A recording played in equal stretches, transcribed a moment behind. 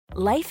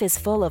Life is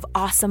full of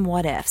awesome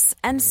what-ifs,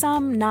 and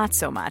some not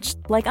so much,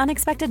 like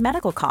unexpected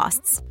medical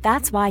costs.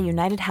 That's why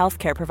United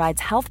Healthcare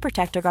provides Health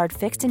Protector Guard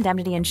fixed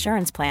indemnity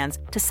insurance plans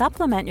to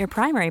supplement your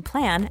primary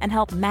plan and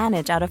help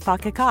manage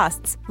out-of-pocket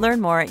costs.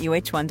 Learn more at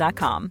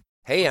uh1.com.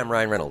 Hey, I'm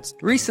Ryan Reynolds.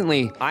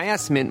 Recently, I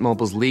asked Mint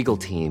Mobile's legal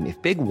team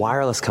if big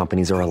wireless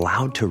companies are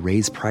allowed to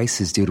raise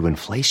prices due to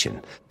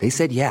inflation. They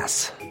said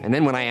yes. And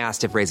then when I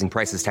asked if raising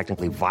prices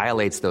technically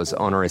violates those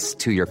onerous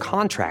two-year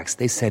contracts,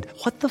 they said,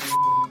 "What the f***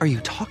 are you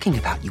talking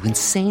about, you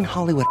insane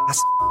Hollywood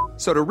ass?"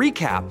 So to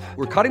recap,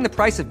 we're cutting the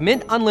price of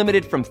Mint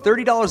Unlimited from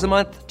 $30 a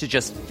month to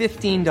just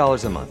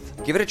 $15 a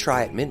month. Give it a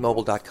try at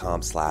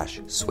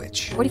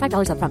mintmobile.com/switch.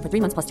 $45 up front for 3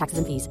 months plus taxes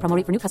and fees. Promo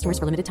rate for new customers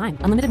for limited time.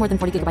 Unlimited more than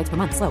 40 gigabytes per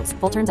month. Slows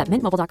full terms at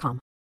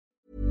mintmobile.com.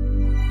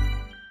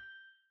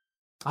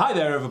 Hi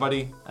there,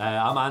 everybody.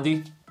 I'm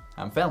Andy.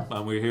 I'm Phil.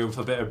 And we're here with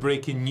a bit of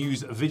breaking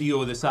news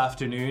video this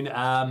afternoon.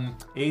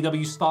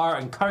 AEW star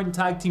and current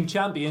tag team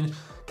champion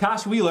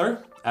Cash Wheeler,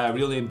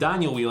 real name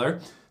Daniel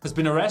Wheeler, has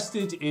been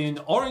arrested in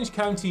Orange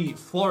County,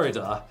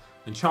 Florida,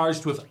 and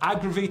charged with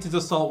aggravated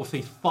assault with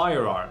a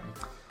firearm.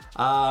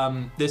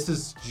 This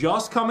is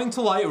just coming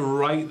to light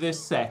right this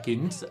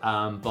second,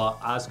 but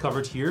as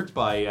covered here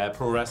by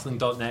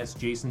ProWrestling.net's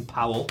Jason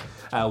Powell,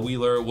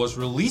 Wheeler was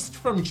released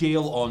from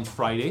jail on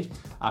Friday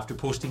after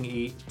posting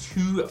a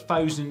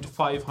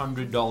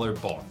 $2,500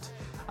 bond.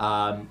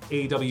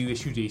 AEW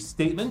issued a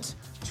statement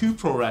to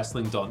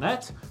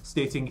ProWrestling.net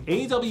stating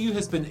AEW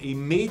has been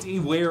made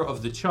aware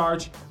of the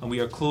charge and we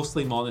are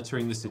closely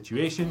monitoring the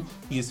situation.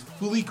 He is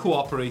fully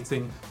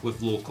cooperating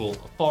with local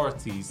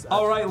authorities.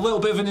 Alright, a little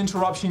bit of an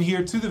interruption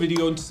here to the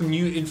video, and some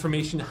new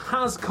information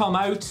has come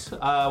out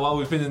while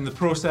we've been in the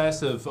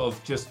process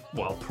of just,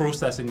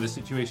 processing the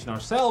situation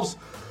ourselves.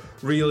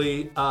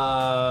 Really,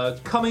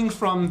 coming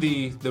from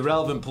the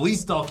relevant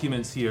police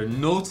documents here,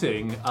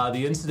 noting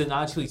the incident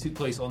actually took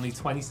place on the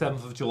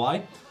 27th of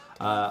July,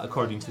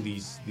 according to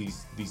these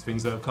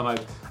things that have come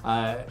out.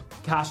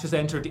 Cash has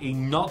entered a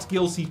not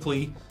guilty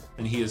plea,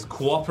 and he has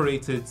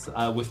cooperated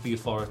with the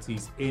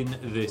authorities in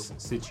this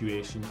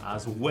situation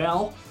as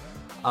well.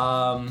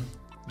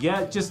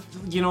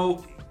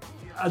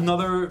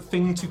 Another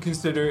thing to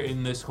consider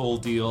in this whole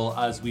deal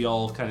as we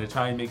all kind of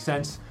try and make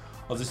sense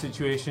of the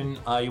situation.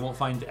 You won't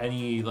find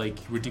any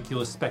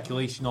ridiculous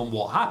speculation on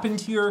what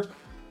happened here.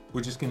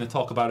 We're just going to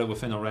talk about it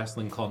within a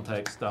wrestling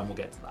context, and we'll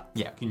get to that.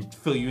 Yeah, I can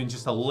fill you in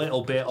just a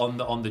little bit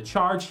on the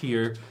charge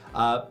here.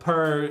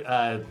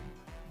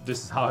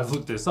 This is how I've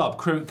looked this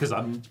up because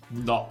I'm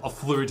not a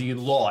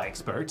Floridian law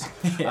expert.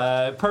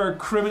 Per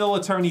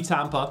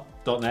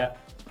criminalattorneytampa.net.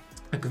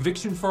 A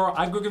conviction for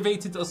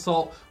aggravated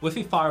assault with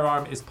a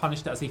firearm is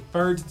punished as a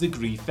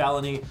third-degree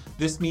felony.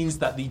 This means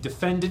that the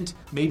defendant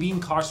may be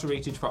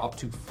incarcerated for up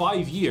to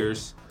 5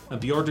 years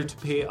and be ordered to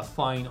pay a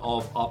fine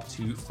of up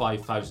to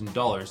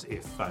 $5,000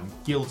 if found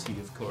guilty,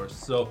 of course.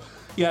 So,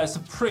 yeah, it's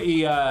a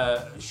pretty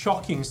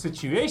shocking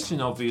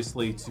situation,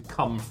 obviously, to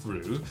come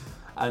through.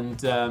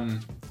 And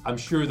I'm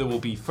sure there will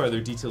be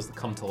further details that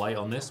come to light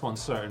on this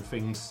once certain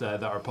things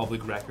that are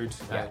public record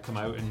come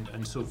out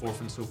and so forth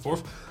and so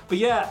forth. But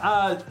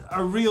yeah,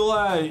 a real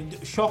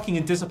shocking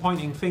and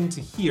disappointing thing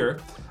to hear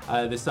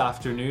this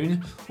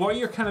afternoon. What are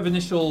your kind of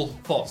initial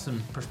thoughts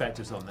and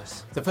perspectives on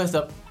this? So first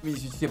up, we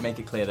should make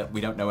it clear that we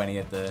don't know any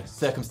of the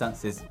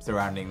circumstances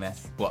surrounding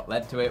this, what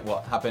led to it,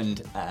 what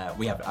happened.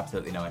 We have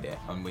absolutely no idea,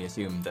 and we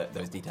assume that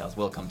those details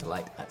will come to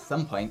light at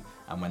some point,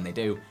 and when they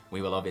do,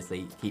 we will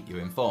obviously keep you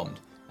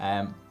informed.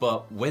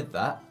 But with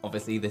that,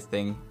 obviously this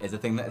thing is a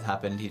thing that has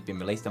happened. He's been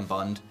released on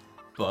bond,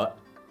 but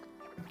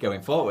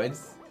going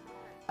forwards,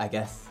 I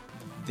guess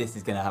this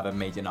is going to have a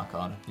major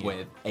knock-on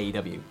with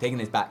AEW. Taking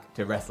this back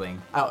to wrestling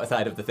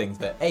outside of the things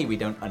that, we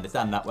don't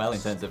understand that well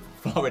in terms of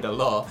Florida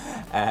law,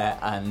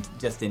 and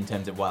just in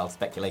terms of wild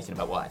speculation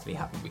about what actually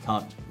happened. We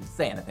can't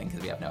say anything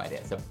because we have no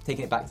idea. So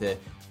taking it back to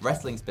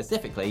wrestling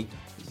specifically,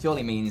 it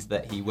surely means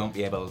that he won't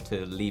be able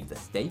to leave the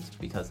state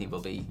because he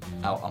will be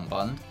out on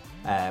bond.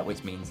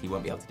 Which means he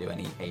won't be able to do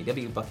any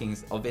AEW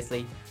bookings,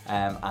 obviously,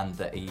 and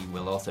that he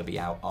will also be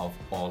out of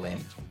All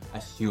In,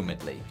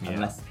 assumedly,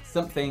 unless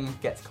something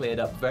gets cleared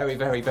up very,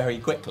 very, very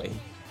quickly,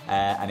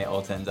 and it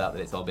all turns out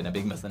that it's all been a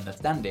big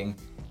misunderstanding.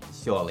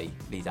 Surely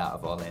he's out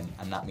of All In,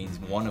 and that means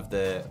one of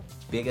the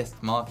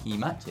biggest marquee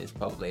matches,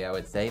 probably, I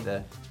would say,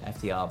 the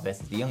FTR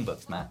versus the Young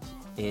Bucks match,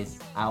 is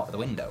out of the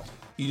window.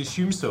 You'd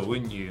assume so,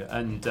 wouldn't you?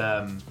 And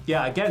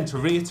again, to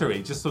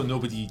reiterate, just so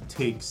nobody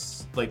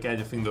takes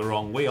anything the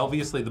wrong way,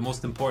 obviously the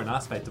most important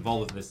aspect of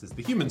all of this is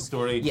the human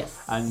story.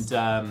 Yes. And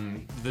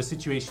the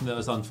situation that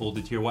has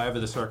unfolded here,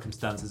 whatever the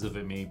circumstances of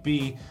it may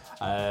be,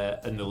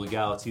 and the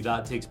legality,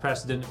 that takes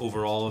precedent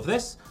over all of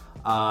this.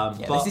 But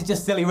this is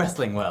just silly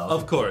wrestling world.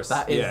 Of course.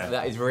 That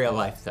is real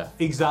life stuff.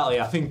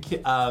 Exactly. I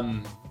think...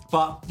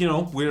 but,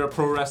 we're a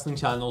pro wrestling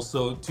channel,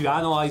 so to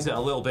analyse it a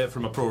little bit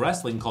from a pro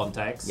wrestling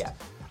context...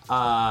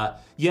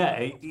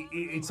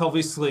 it's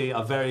obviously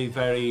a very,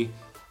 very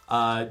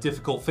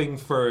difficult thing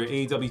for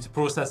AEW to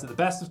process at the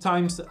best of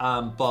times,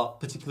 but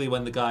particularly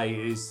when the guy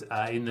is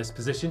in this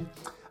position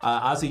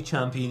as a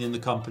champion in the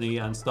company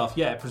and stuff,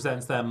 it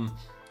presents them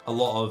a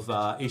lot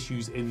of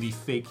issues in the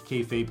fake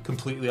kayfabe,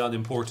 completely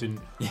unimportant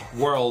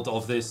world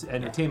of this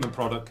entertainment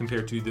product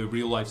compared to the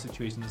real life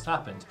situation that's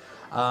happened.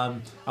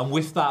 And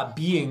with that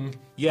being,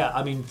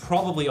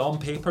 probably on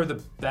paper the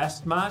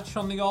best match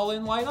on the All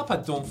In lineup. I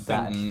don't think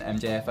that and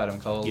MJF, Adam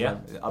Cole,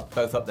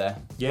 both up there.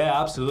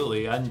 Yeah,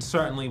 absolutely, and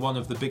certainly one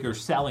of the bigger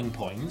selling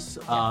points.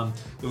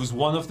 It was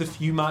one of the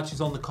few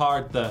matches on the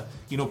card that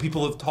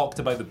people have talked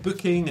about the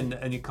booking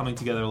and it coming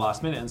together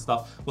last minute and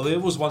stuff. Well, it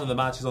was one of the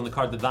matches on the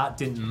card that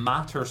didn't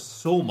matter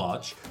so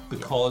much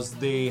because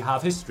they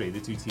have history.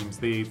 The two teams,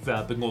 they've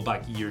been going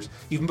back years,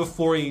 even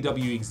before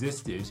AEW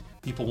existed.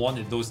 People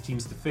wanted those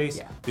teams to face.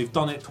 Yeah. They've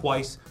done it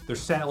twice. They're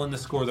settling the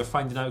score. They're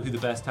finding out who the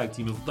best tag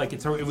team is.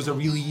 It was a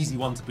really easy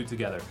one to put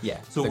together.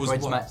 Yeah. So the it was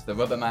bridge match, the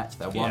rubber match,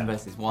 the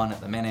 1-versus-1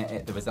 at the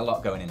minute. There was a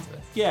lot going into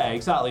this. Yeah,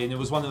 exactly. And it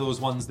was one of those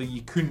ones that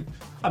you couldn't.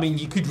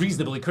 You could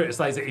reasonably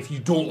criticize it if you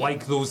don't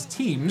like those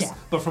teams. Yeah.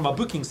 But from a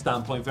booking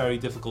standpoint, very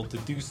difficult to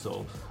do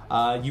so.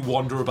 You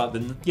wonder about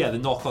the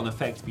knock-on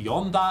effect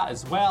beyond that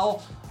as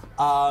well.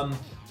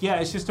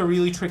 It's just a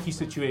really tricky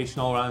situation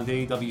all around.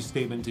 The AEW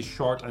statement is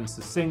short and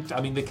succinct.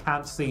 They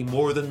can't say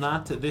more than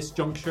that at this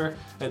juncture,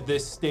 at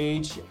this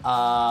stage.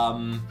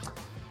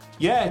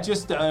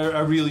 Just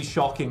a really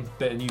shocking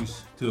bit of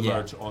news to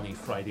emerge on a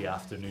Friday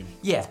afternoon.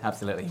 Yeah,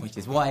 absolutely, which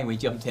is why we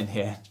jumped in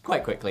here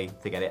quite quickly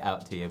to get it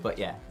out to you. But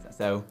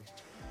so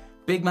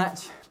big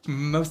match,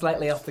 most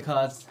likely off the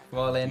cards for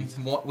All In.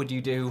 What would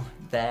you do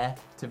there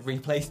to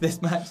replace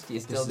this match? Do you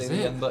still do the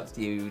Young Bucks?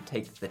 Do you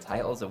take the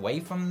titles away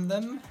from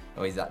them?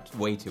 Or is that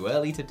way too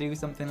early to do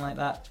something like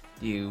that?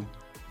 Do you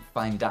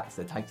find Dax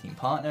a tag team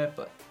partner?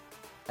 But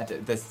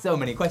there's so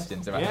many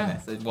questions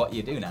around this. What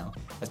you do now,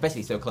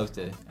 especially so close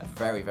to a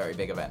very, very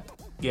big event.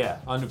 Yeah,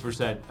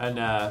 100%.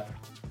 And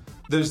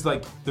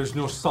there's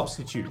no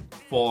substitute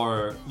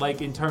for,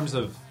 in terms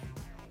of,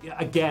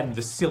 again,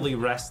 the silly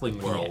wrestling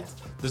world. Yeah.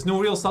 There's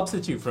no real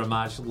substitute for a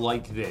match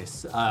like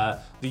this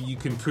that you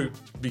can put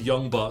the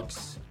Young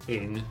Bucks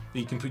in, that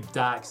you can put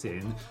Dax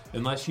in,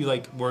 unless you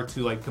were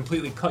to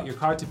completely cut your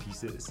card to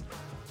pieces.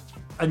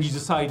 And you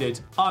decided,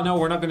 oh no,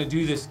 we're not going to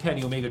do this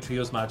Kenny Omega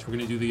Trios match. We're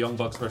going to do the Young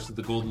Bucks versus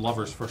the Golden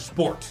Lovers for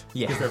sport.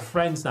 Yeah. Because they're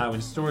friends now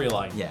in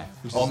storyline. Yeah.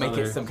 Or make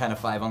it some kind of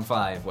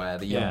 5-on-5 where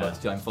the Young Bucks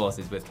join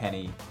forces with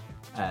Kenny.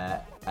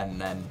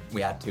 And then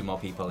we add 2 more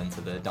people into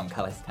the Don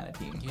Callis kind of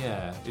team.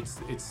 Yeah, it's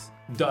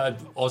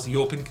Aussie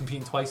Open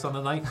competing twice on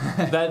the night.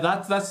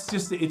 That's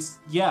just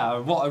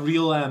what a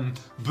real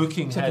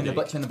booking headache. Chucking the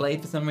Butcher and the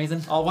Blade for some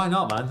reason. Oh, why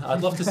not, man?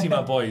 I'd love to see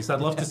my boys. I'd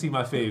love to see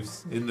my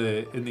faves in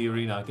the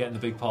arena, getting the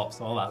big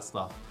pops, all that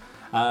stuff.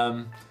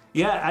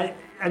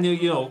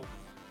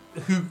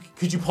 Who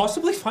could you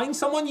possibly find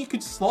someone you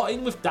could slot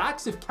in with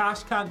Dax if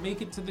Cash can't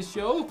make it to the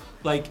show?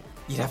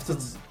 You'd have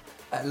to.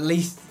 At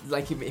least,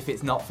 if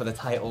it's not for the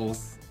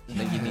titles,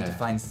 then you need to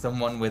find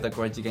someone with a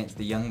grudge against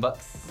the Young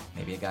Bucks.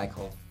 Maybe a guy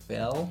called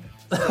Phil.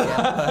 I'll do it.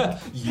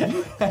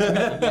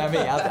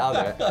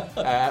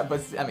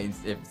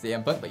 If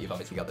CM Punk, but you've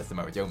obviously got the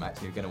Samoa Joe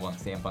match. You're going to want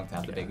CM Punk to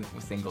have the big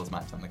singles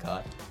match on the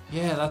card.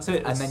 Yeah, that's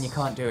it. And then you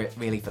can't do it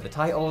really for the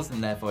titles,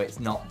 and therefore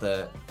it's not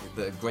the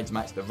grudge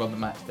match, the rubber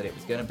match that it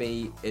was going to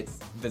be.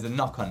 There's a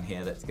knock on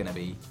here that's going to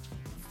be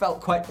felt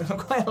quite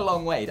a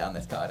long way down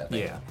this card, I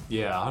think.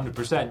 Yeah,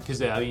 100%. Because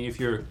if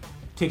you're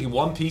taking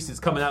one piece, it's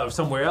coming out of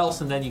somewhere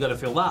else, and then you got to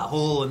fill that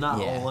hole and that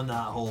hole and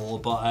that hole.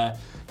 But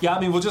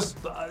we'll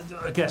just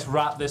I guess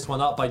wrap this one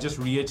up by just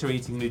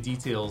reiterating the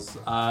details.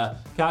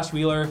 Cash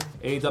Wheeler,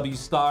 AEW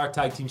star,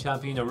 tag team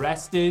champion,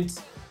 arrested.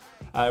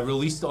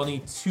 Released on a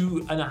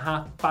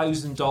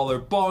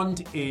 $2,500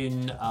 bond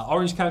in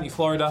Orange County,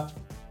 Florida.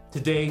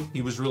 Today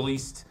he was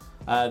released.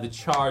 The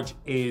charge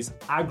is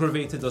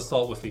aggravated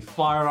assault with a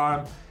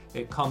firearm.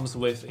 It comes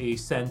with a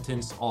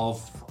sentence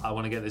of, I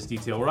want to get this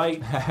detail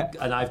right,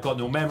 and I've got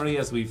no memory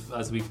as we've.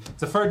 It's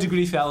a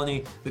 3rd-degree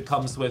felony that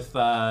comes with,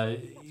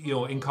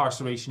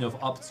 incarceration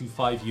of up to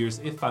 5 years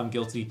if found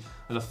guilty,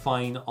 and a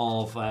fine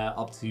of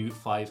up to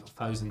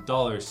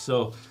 $5,000.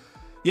 So,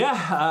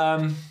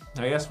 I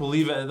guess we'll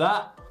leave it at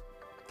that.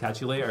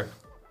 Catch you later.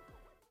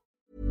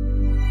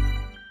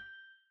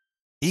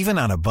 Even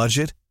on a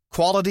budget,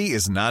 quality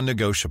is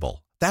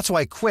non-negotiable. That's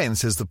why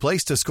Quince is the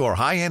place to score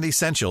high-end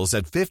essentials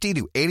at 50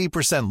 to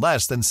 80%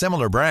 less than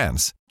similar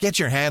brands. Get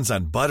your hands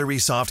on buttery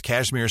soft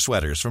cashmere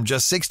sweaters from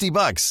just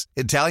 $60,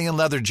 Italian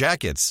leather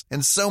jackets,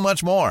 and so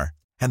much more.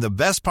 And the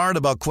best part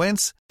about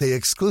Quince, they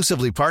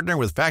exclusively partner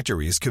with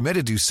factories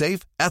committed to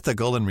safe,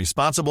 ethical, and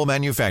responsible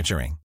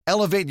manufacturing.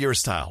 Elevate your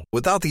style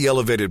without the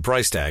elevated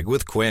price tag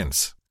with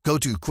Quince. Go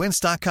to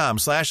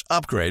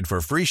quince.com/upgrade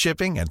for free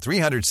shipping and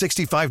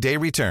 365-day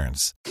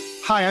returns.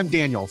 Hi, I'm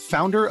Daniel,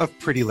 founder of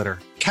Pretty Litter.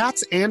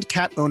 Cats and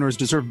cat owners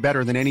deserve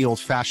better than any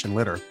old-fashioned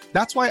litter.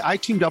 That's why I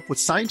teamed up with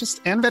scientists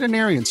and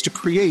veterinarians to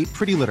create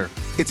Pretty Litter.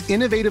 Its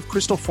innovative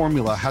crystal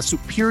formula has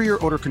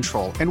superior odor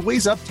control and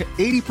weighs up to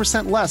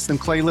 80% less than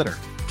clay litter.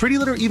 Pretty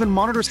Litter even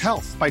monitors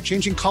health by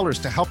changing colors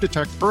to help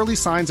detect early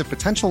signs of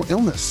potential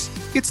illness.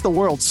 It's the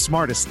world's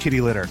smartest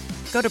kitty litter.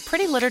 Go to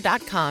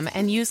prettylitter.com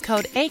and use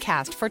code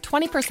ACAST for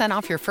 20%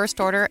 off your first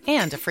order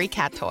and a free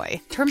cat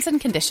toy. Terms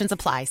and conditions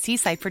apply. See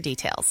site for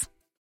details.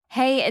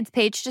 Hey, it's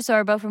Paige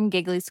DeSorbo from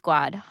Giggly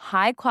Squad.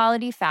 High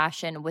quality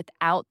fashion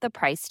without the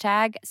price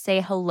tag.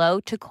 Say hello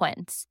to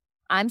Quince.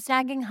 I'm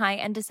snagging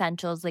high-end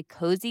essentials like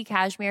cozy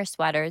cashmere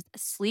sweaters,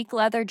 sleek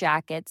leather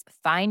jackets,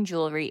 fine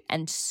jewelry,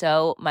 and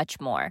so much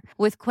more.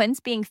 With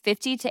Quince being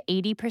 50 to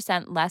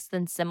 80% less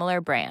than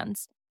similar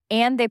brands.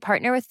 And they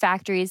partner with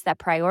factories that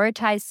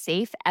prioritize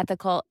safe,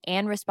 ethical,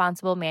 and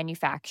responsible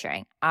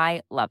manufacturing.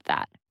 I love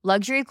that.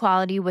 Luxury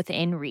quality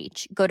within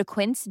reach. Go to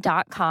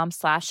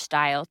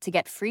quince.com/style to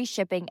get free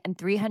shipping and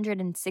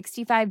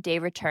 365-day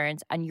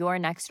returns on your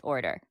next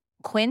order.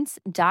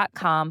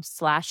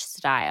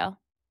 Quince.com/style.